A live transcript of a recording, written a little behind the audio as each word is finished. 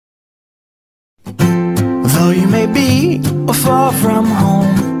Though you may be far from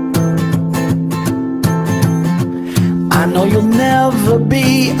home, I know you'll never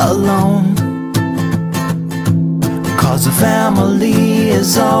be alone, 'cause a family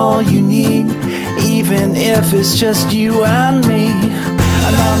is all you need, even if it's just you and me.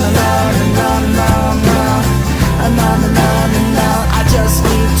 I just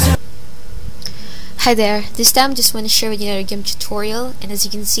need to. Hi there, this time I just want to share with you another GIMP tutorial, and as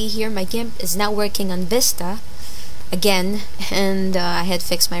you can see here, my GIMP is now working on Vista again, and I had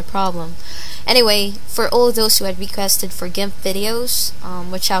fixed my problem. Anyway, for all those who had requested for GIMP videos,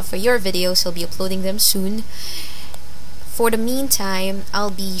 watch out for your videos, I'll be uploading them soon. For the meantime, I'll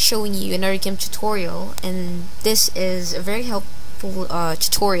be showing you another GIMP tutorial, and this is a very helpful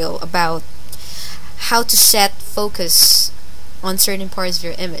tutorial about how to set focus on certain parts of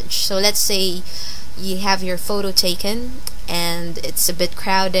your image. So let's say you have your photo taken and it's a bit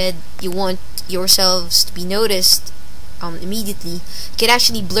crowded, you want yourselves to be noticed immediately. You can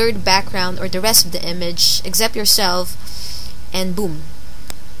actually blur the background or the rest of the image except yourself, and boom,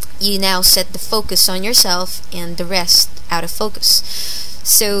 you now set the focus on yourself and the rest out of focus.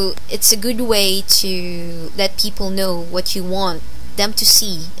 So it's a good way to let people know what you want them to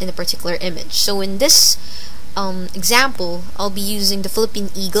see in a particular image. So in this example, I'll be using the Philippine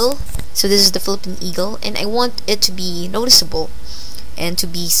eagle. So this is the Philippine eagle, and I want it to be noticeable and to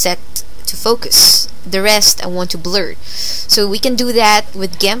be set to focus. The rest I want to blur. So we can do that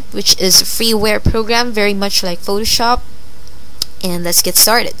with GIMP, which is a freeware program very much like Photoshop. And let's get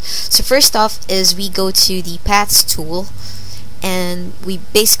started. So first off is we go to the paths tool, and we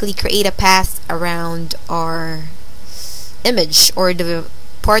basically create a path around our image or the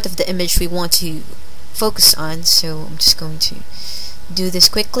part of the image we want to focus on. So I'm just going to do this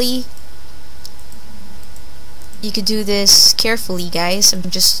quickly. You could do this carefully, guys. I'm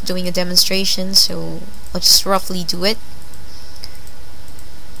just doing a demonstration, so I'll just roughly do it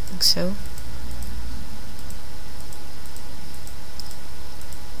like so.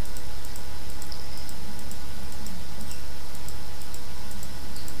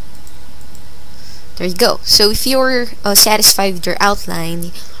 There you go. So if you're satisfied with your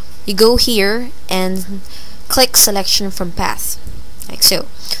outline, you go here and click selection from path like so.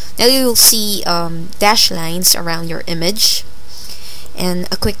 Now you will see dash lines around your image, and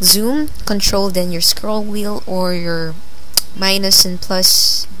a quick zoom, control then your scroll wheel or your minus and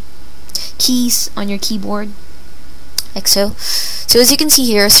plus keys on your keyboard like so. So as you can see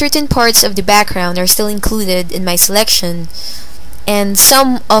here, certain parts of the background are still included in my selection, and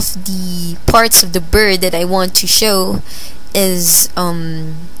some of the parts of the bird that I want to show is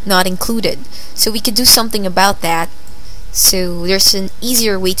not included. So we could do something about that. So there's an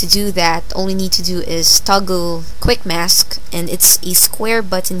easier way to do that. All we need to do is toggle quick mask, and it's a square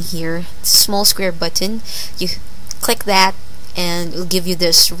button here, small square button. You click that and it'll give you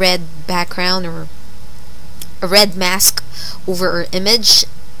this red background or a red mask over our image,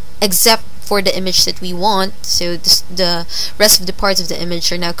 except for the image that we want. So the rest of the parts of the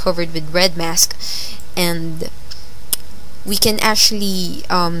image are now covered with red mask, and we can actually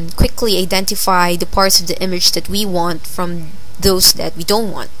quickly identify the parts of the image that we want from those that we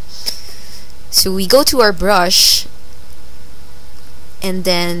don't want. So we go to our brush, and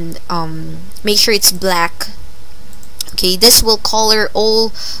then make sure it's black. Okay, this will color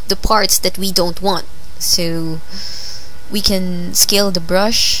all the parts that we don't want. So we can scale the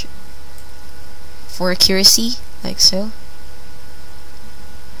brush for accuracy like so.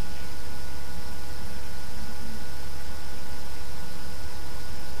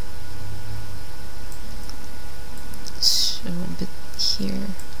 So a bit here.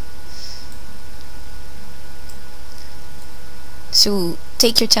 So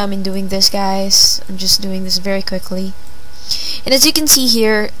take your time in doing this, guys. I'm just doing this very quickly. And as you can see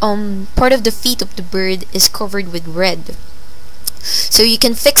here, part of the feet of the bird is covered with red. So you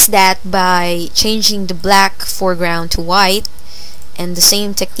can fix that by changing the black foreground to white, and the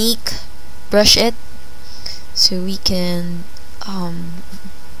same technique, brush it. So we can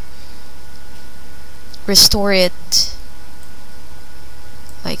restore it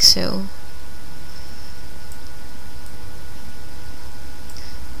like so.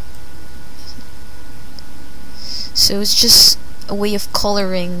 So it's just a way of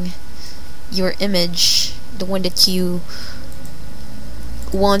coloring your image, the one that you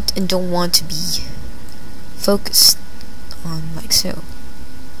want and don't want to be focused on like so.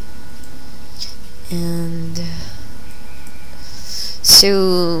 And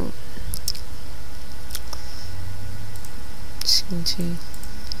so just going to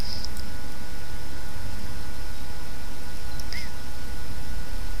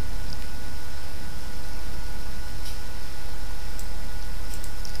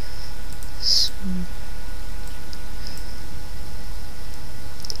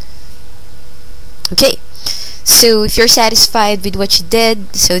Okay, so if you're satisfied with what you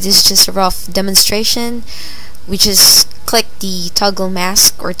did, so this is just a rough demonstration. We just click the toggle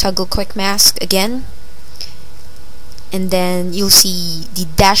mask or toggle quick mask again, and then you'll see the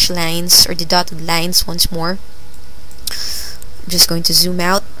dash lines or the dotted lines once more. I'm just going to zoom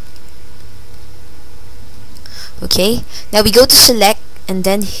out. Okay, now we go to select and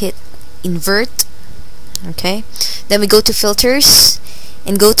then hit invert. Okay, then we go to filters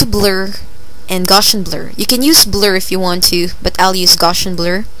and go to blur and Gaussian blur. You can use blur if you want to, but I'll use Gaussian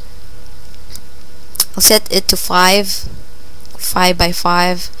blur. I'll set it to 5 by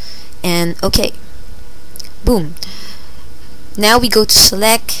 5, and okay, boom. Now we go to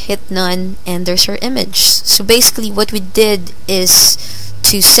select, hit none, and there's our image. So basically what we did is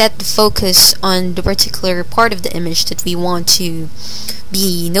to set the focus on the particular part of the image that we want to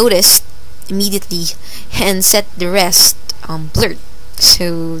be noticed immediately, and set the rest blurred.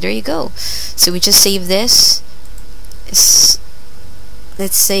 So there you go. So we just save this.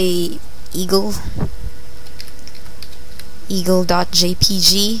 Let's say eagle.jpg,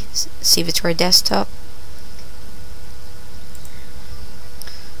 save it to our desktop.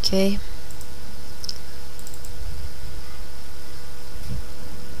 Okay,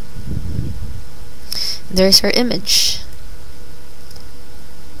 there's our image.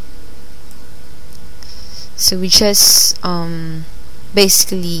 So we just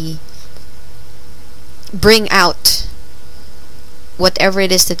basically bring out whatever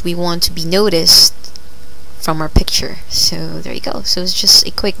it is that we want to be noticed from our picture. So there you go. So it's just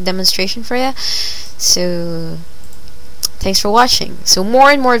a quick demonstration for you. So thanks for watching. So more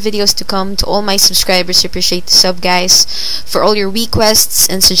and more videos to come. To all my subscribers, appreciate the sub, guys. For all your requests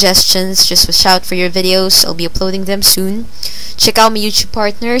and suggestions, just watch out for your videos. I'll be uploading them soon. Check out my YouTube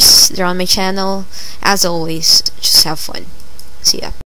partners. They're on my channel. As always, just have fun. See ya.